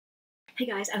Hey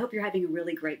guys, I hope you're having a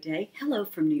really great day. Hello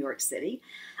from New York City.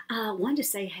 Wanted to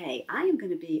say, hey, I am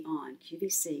going to be on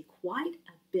QVC quite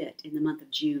a bit in the month of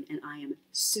June, and I am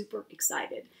super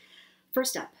excited.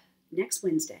 First up, next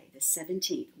Wednesday, the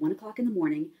 17th, 1 o'clock in the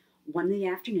morning, 1 in the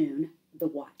afternoon, the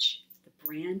watch, the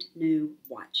brand new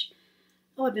watch.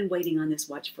 Oh, I've been waiting on this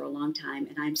watch for a long time,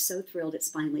 and I'm so thrilled it's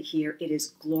finally here. It is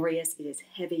glorious, it is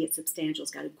heavy, it's substantial,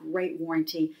 it's got a great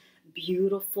warranty,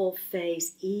 beautiful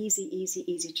face,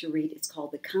 easy to read. It's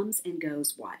called the Comes and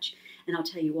Goes watch, and I'll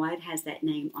tell you why it has that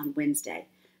name on Wednesday.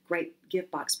 Great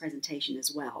gift box presentation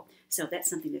as well. So that's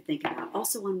something to think about.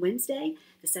 Also on Wednesday,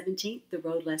 the 17th, the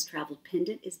Road Less Traveled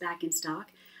pendant is back in stock.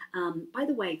 By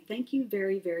the way, thank you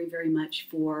very much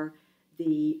for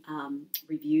the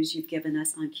reviews you've given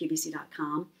us on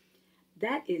QVC.com.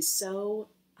 That is so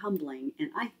humbling,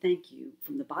 and I thank you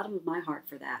from the bottom of my heart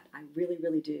for that. I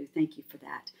really do. Thank you for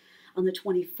that. On the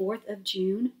 24th of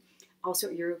June, also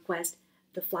at your request,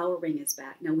 the flower ring is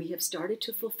back. Now, we have started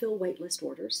to fulfill waitlist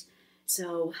orders,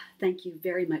 so thank you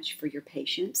very much for your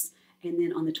patience. And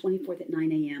then on the 24th at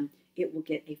 9 a.m., it will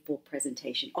get a full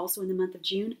presentation. Also in the month of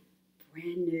June,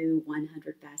 brand new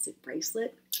 100 facet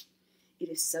bracelet. It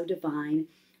is so divine.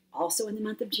 Also in the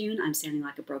month of June, I'm sounding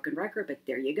like a broken record, but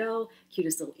there you go.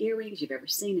 Cutest little earrings you've ever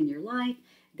seen in your life.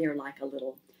 They're like a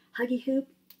little huggy hoop,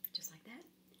 just like that.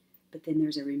 But then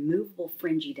there's a removable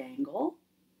fringy dangle,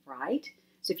 right?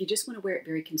 So if you just want to wear it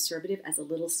very conservative as a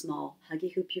little small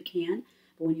huggy hoop, you can.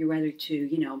 But when you're ready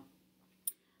to,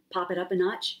 pop it up a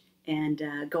notch and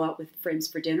go out with friends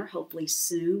for dinner, hopefully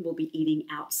soon we'll be eating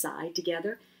outside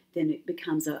together, then it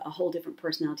becomes a whole different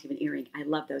personality of an earring. I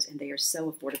love those, and they are so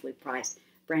affordably priced.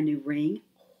 Brand new ring.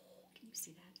 Oh, can you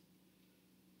see that?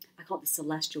 I call it the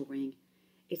celestial ring.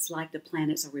 It's like the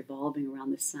planets are revolving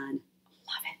around the sun.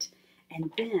 Love it.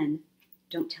 And then,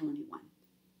 don't tell anyone.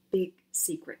 Big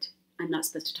secret. I'm not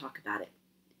supposed to talk about it.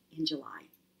 In July,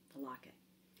 the locket.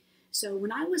 So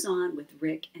when I was on with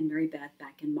Rick and Mary Beth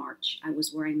back in March, I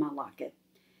was wearing my locket.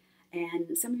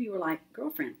 And some of you were like,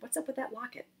 girlfriend, what's up with that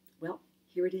locket? Well,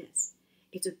 here it is.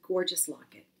 It's a gorgeous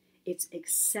locket. It's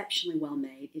exceptionally well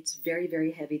made. It's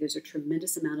very heavy. There's a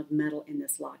tremendous amount of metal in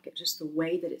this locket. Just the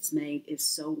way that it's made is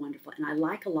so wonderful. And I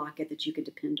like a locket that you can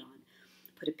depend on.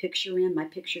 Put a picture in. My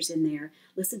picture's in there.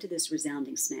 Listen to this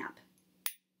resounding snap.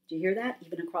 Do you hear that?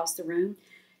 Even across the room?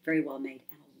 Very well made.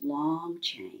 And a long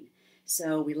chain.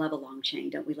 So we love a long chain,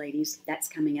 don't we, ladies? That's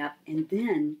coming up. And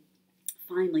then,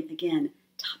 finally, again,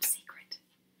 top secret.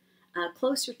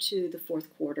 Closer to the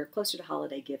fourth quarter, closer to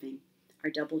holiday giving, our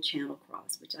double channel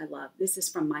cross, which I love. This is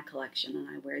from my collection, and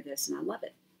I wear this, and I love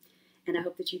it. And I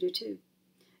hope that you do too.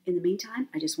 In the meantime,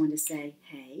 I just wanted to say,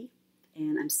 hey,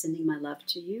 and I'm sending my love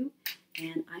to you,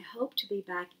 and I hope to be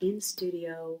back in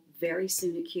studio very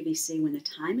soon at QVC when the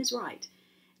time is right.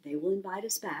 They will invite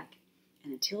us back,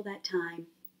 and until that time,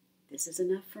 this is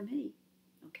enough for me,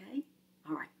 okay?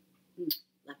 All right.